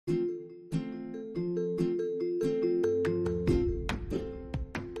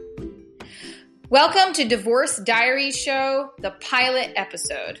Welcome to Divorce Diaries Show, the pilot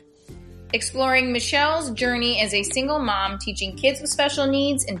episode. Exploring Michelle's journey as a single mom, teaching kids with special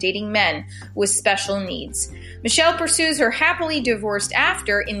needs and dating men with special needs. Michelle pursues her happily divorced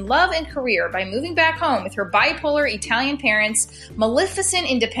after in love and career by moving back home with her bipolar Italian parents, Maleficent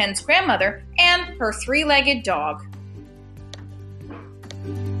Independence grandmother, and her three-legged dog.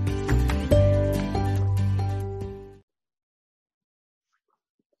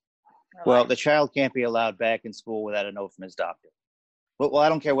 Well, the child can't be allowed back in school without a note from his doctor. Well, I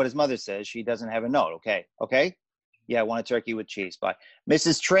don't care what his mother says. She doesn't have a note. Okay? Yeah, I want a turkey with cheese. Bye.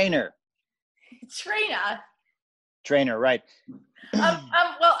 Mrs. Trainer. Trainer, right. Well,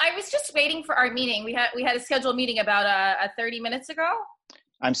 I was just waiting for our meeting. We had a scheduled meeting about 30 minutes ago.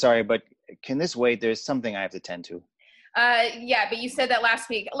 I'm sorry, but can this wait? There's something I have to tend to. Yeah, but you said that last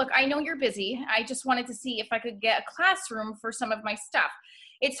week. Look, I know you're busy. I just wanted to see if I could get a classroom for some of my stuff.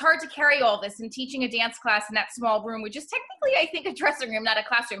 It's hard to carry all this, and teaching a dance class in that small room, which is technically, I think, a dressing room, not a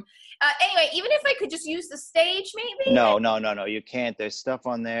classroom. Anyway, even if I could just use the stage, maybe? No, you can't. There's stuff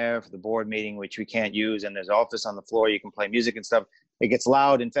on there for the board meeting, which we can't use, and there's office on the floor. You can play music and stuff. It gets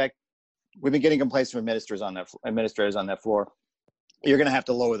loud. In fact, we've been getting complaints from administrators on that floor. You're going to have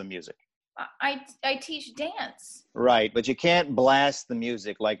to lower the music. I teach dance. Right, but you can't blast the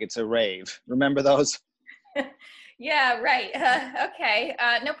music like it's a rave. Remember those? Yeah, right. Okay,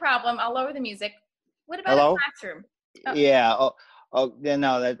 no problem. I'll lower the music. What about Hello? a classroom? Oh. Yeah.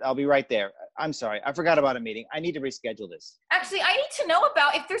 I'll be right there. I'm sorry. I forgot about a meeting. I need to reschedule this. Actually, I need to know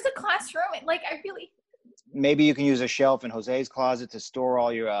about if there's a classroom. Maybe you can use a shelf in Jose's closet to store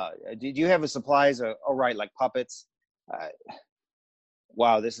all your, did you have the supplies? Right, like puppets?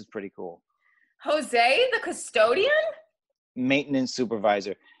 Wow, this is pretty cool. Jose, the custodian? Maintenance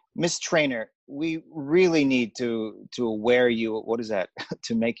supervisor. Miss Trainer, we really need to aware you, what is that?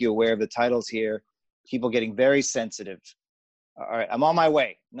 To make you aware of the titles here. People getting very sensitive. All right, I'm on my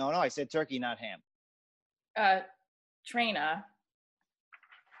way. No, I said turkey, not ham. Trainer.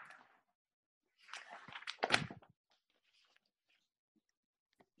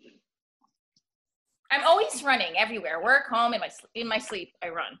 I'm always running everywhere. Work, home, in my sleep, I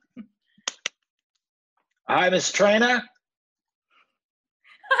run. Hi, Miss Trainer.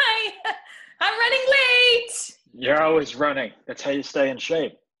 Hi, I'm running late. You're always running. That's how you stay in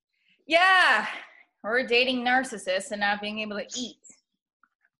shape. Yeah, or dating narcissists and not being able to eat.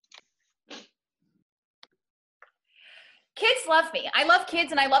 Kids love me. I love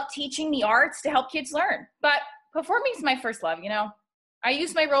kids and I love teaching the arts to help kids learn. But performing is my first love, I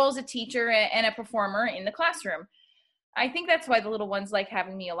use my role as a teacher and a performer in the classroom. I think that's why the little ones like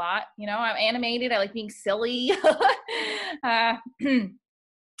having me a lot. I'm animated. I like being silly.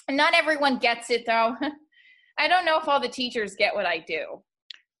 Not everyone gets it, though. I don't know if all the teachers get what I do.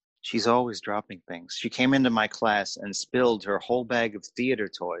 She's always dropping things. She came into my class and spilled her whole bag of theater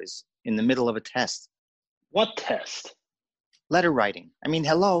toys in the middle of a test. What test? Letter writing. I mean,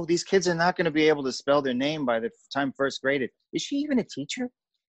 hello, these kids are not going to be able to spell their name by the time first graded. Is she even a teacher?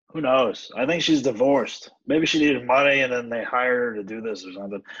 Who knows? I think she's divorced. Maybe she needed money and then they hired her to do this or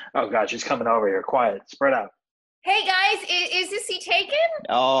something. Oh, God, she's coming over here. Quiet. Spread out. Hey, guys, is this seat taken?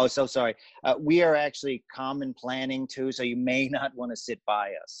 Oh, so sorry. We are actually common planning, too, so you may not want to sit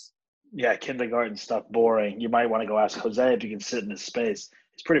by us. Yeah, kindergarten stuff, boring. You might want to go ask Jose if you can sit in his space.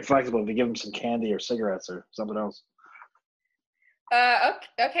 He's pretty flexible if you give him some candy or cigarettes or something else.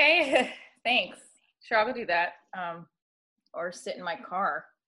 Okay. Thanks. Sure, I'll go do that. Or sit in my car.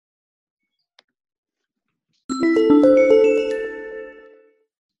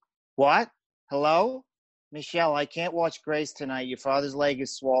 What? Hello? Michelle, I can't watch Grace tonight. Your father's leg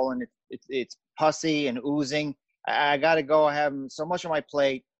is swollen. It's pussy and oozing. I got to go. I have so much on my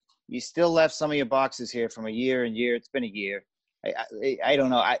plate. You still left some of your boxes here from a year. It's been a year. I don't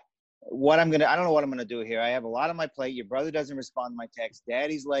know. I don't know what I'm going to do here. I have a lot on my plate. Your brother doesn't respond to my text.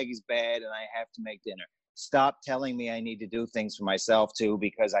 Daddy's leg is bad and I have to make dinner. Stop telling me I need to do things for myself too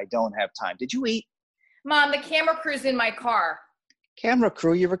because I don't have time. Did you eat? Mom, the camera crew's in my car. Camera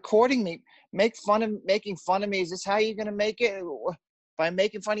crew, you're recording me. Making fun of me. Is this how you're going to make it? By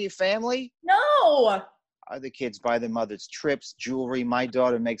making fun of your family? No. Other kids buy their mothers trips, jewelry. My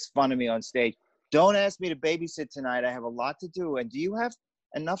daughter makes fun of me on stage. Don't ask me to babysit tonight. I have a lot to do. And do you have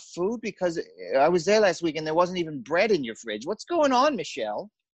enough food? Because I was there last week and there wasn't even bread in your fridge. What's going on,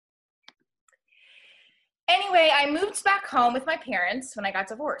 Michelle? Anyway, I moved back home with my parents when I got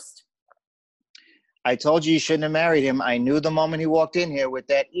divorced. I told you shouldn't have married him. I knew the moment he walked in here with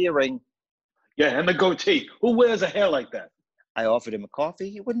that earring. Yeah, and the goatee. Who wears a hair like that? I offered him a coffee.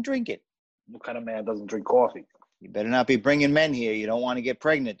 He wouldn't drink it. What kind of man doesn't drink coffee? You better not be bringing men here. You don't want to get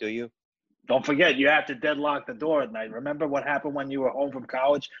pregnant, do you? Don't forget, you have to deadlock the door at night. Remember what happened when you were home from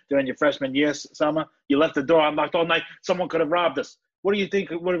college during your freshman year, Summer? You left the door unlocked all night. Someone could have robbed us. What do you think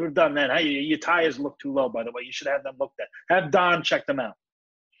would have done then? Hey, your tires look too low, by the way. You should have them looked at. Have Don check them out.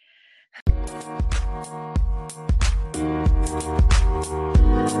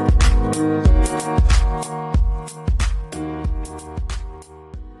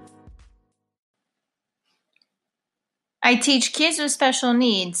 I teach kids with special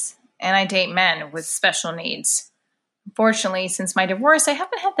needs, and I date men with special needs. Unfortunately, since my divorce, I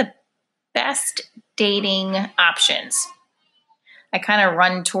haven't had the best dating options. I kind of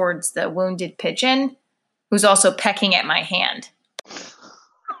run towards the wounded pigeon, who's also pecking at my hand.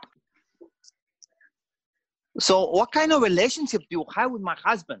 So what kind of relationship do you have with my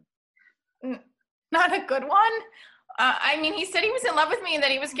husband? Not a good one. He said he was in love with me and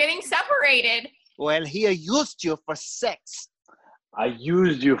that he was getting separated. Well, he used you for sex. I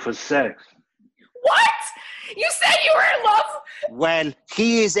used you for sex. What? You said you were in love? Well,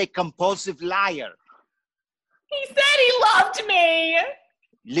 he is a compulsive liar. He said he loved me.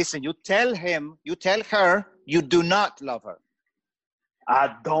 Listen, you tell her you do not love her.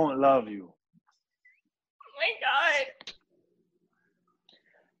 I don't love you. Oh my God.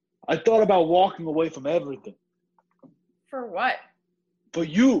 I thought about walking away from everything. For what? For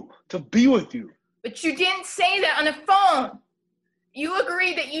you, to be with you. But you didn't say that on the phone. You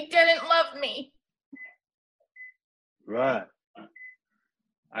agreed that you didn't love me. Right.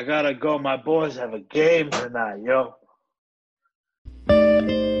 I gotta go. My boys have a game tonight, yo.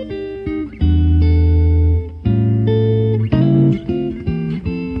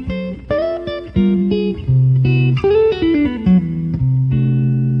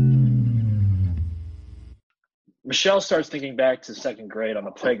 Michelle starts thinking back to second grade on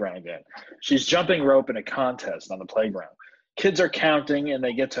the playground again. She's jumping rope in a contest on the playground. Kids are counting and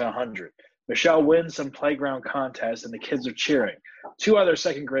they get to 100. Michelle wins some playground contest and the kids are cheering. Two other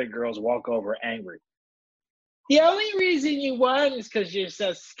second grade girls walk over angry. The only reason you won is because you're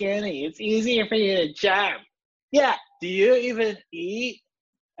so skinny. It's easier for you to jump. Yeah, do you even eat?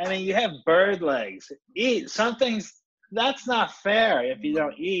 I mean, you have bird legs. Eat. Some things, that's not fair if you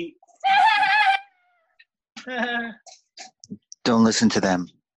don't eat. Don't listen to them.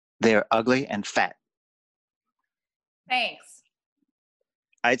 They're ugly and fat. Thanks.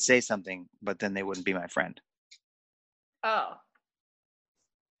 I'd say something, but then they wouldn't be my friend. Oh.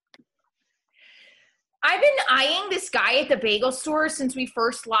 I've been eyeing this guy at the bagel store since we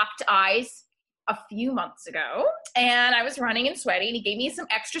first locked eyes a few months ago. And I was running and sweaty, and he gave me some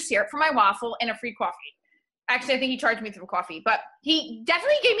extra syrup for my waffle and a free coffee. Actually, I think he charged me for the coffee, but he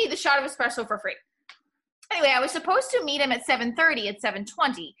definitely gave me the shot of espresso for free. Anyway, I was supposed to meet him at 7:30 at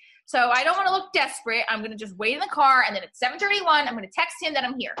 7:20. So I don't want to look desperate. I'm going to just wait in the car, and then at 7:31, I'm going to text him that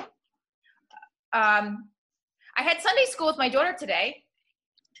I'm here. I had Sunday school with my daughter today.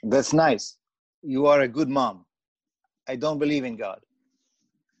 That's nice. You are a good mom. I don't believe in God.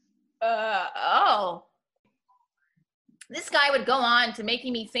 Oh. This guy would go on to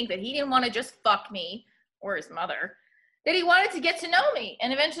making me think that he didn't want to just fuck me or his mother, that he wanted to get to know me,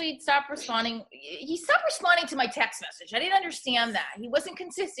 and eventually he'd stop responding. He stopped responding to my text message. I didn't understand that. He wasn't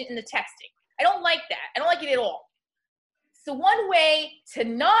consistent in the texting. I don't like that. I don't like it at all. So one way to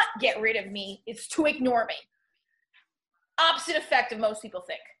not get rid of me is to ignore me. Opposite effect of most people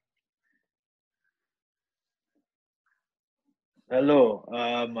think. Hello.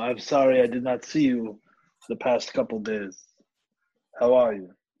 I'm sorry I did not see you the past couple days. How are you?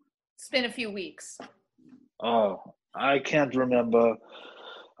 It's been a few weeks. Oh, I can't remember.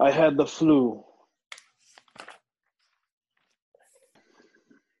 I had the flu.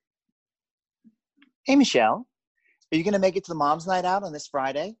 Hey, Michelle. Are you going to make it to the mom's night out on this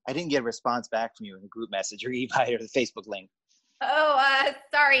Friday? I didn't get a response back from you in the group message or Evite or the Facebook link. Oh,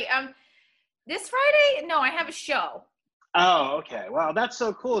 sorry. This Friday? No, I have a show. Oh, okay. Well, that's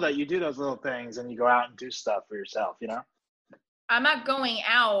so cool that you do those little things and you go out and do stuff for yourself, you know? I'm not going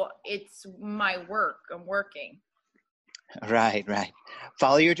out. It's my work. I'm working. Right.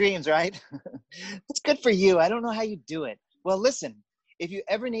 Follow your dreams, right? That's good for you. I don't know how you do it. Well, listen, if you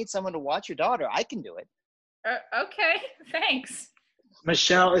ever need someone to watch your daughter, I can do it. Okay, thanks.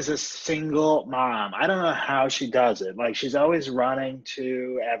 Michelle is a single mom. I don't know how she does it. Like, she's always running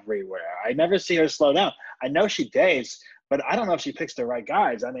to everywhere. I never see her slow down. I know she dates, but I don't know if she picks the right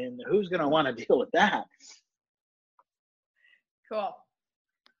guys. I mean, who's going to want to deal with that? Cool.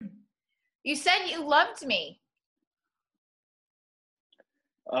 You said you loved me.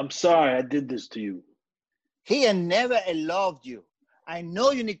 I'm sorry I did this to you. He never loved you. I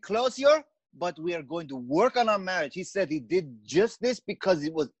know you need closure, but we are going to work on our marriage. He said he did just this because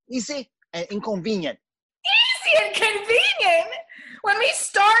it was easy. and inconvenient. Easy and convenient? When we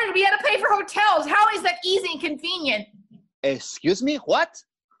started, we had to pay for hotels. How is that easy and convenient? Excuse me, what?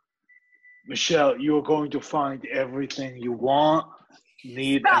 Michelle, you are going to find everything you want,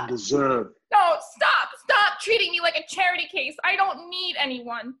 need, and deserve. No, stop. Stop treating me like a charity case. I don't need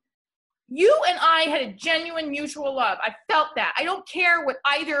anyone. You and I had a genuine mutual love. I felt that. I don't care what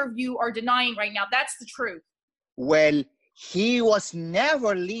either of you are denying right now. That's the truth. Well, he was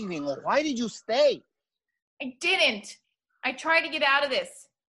never leaving. Why did you stay? I didn't. I tried to get out of this.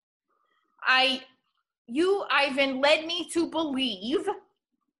 You, Ivan, led me to believe.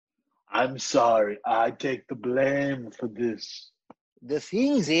 I'm sorry. I take the blame for this. The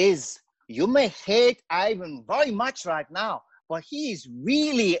thing is, you may hate Ivan very much right now, but he is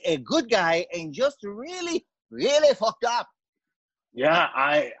really a good guy and just really, really fucked up. Yeah,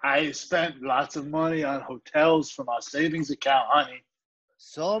 I spent lots of money on hotels from our savings account, honey.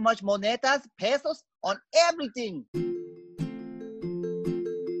 So much monetas, pesos, on everything.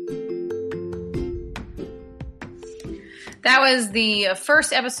 That was the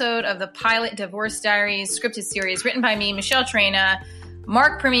first episode of the Pilot Divorce Diaries scripted series written by me, Michelle Traina.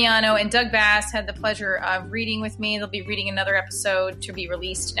 Mark Primiano and Doug Bass had the pleasure of reading with me. They'll be reading another episode to be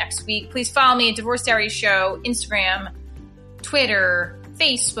released next week. Please follow me at Divorce Diaries Show, Instagram, Twitter,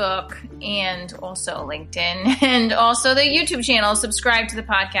 Facebook, and also LinkedIn, and also the YouTube channel. Subscribe to the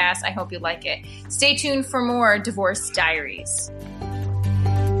podcast. I hope you like it. Stay tuned for more Divorce Diaries.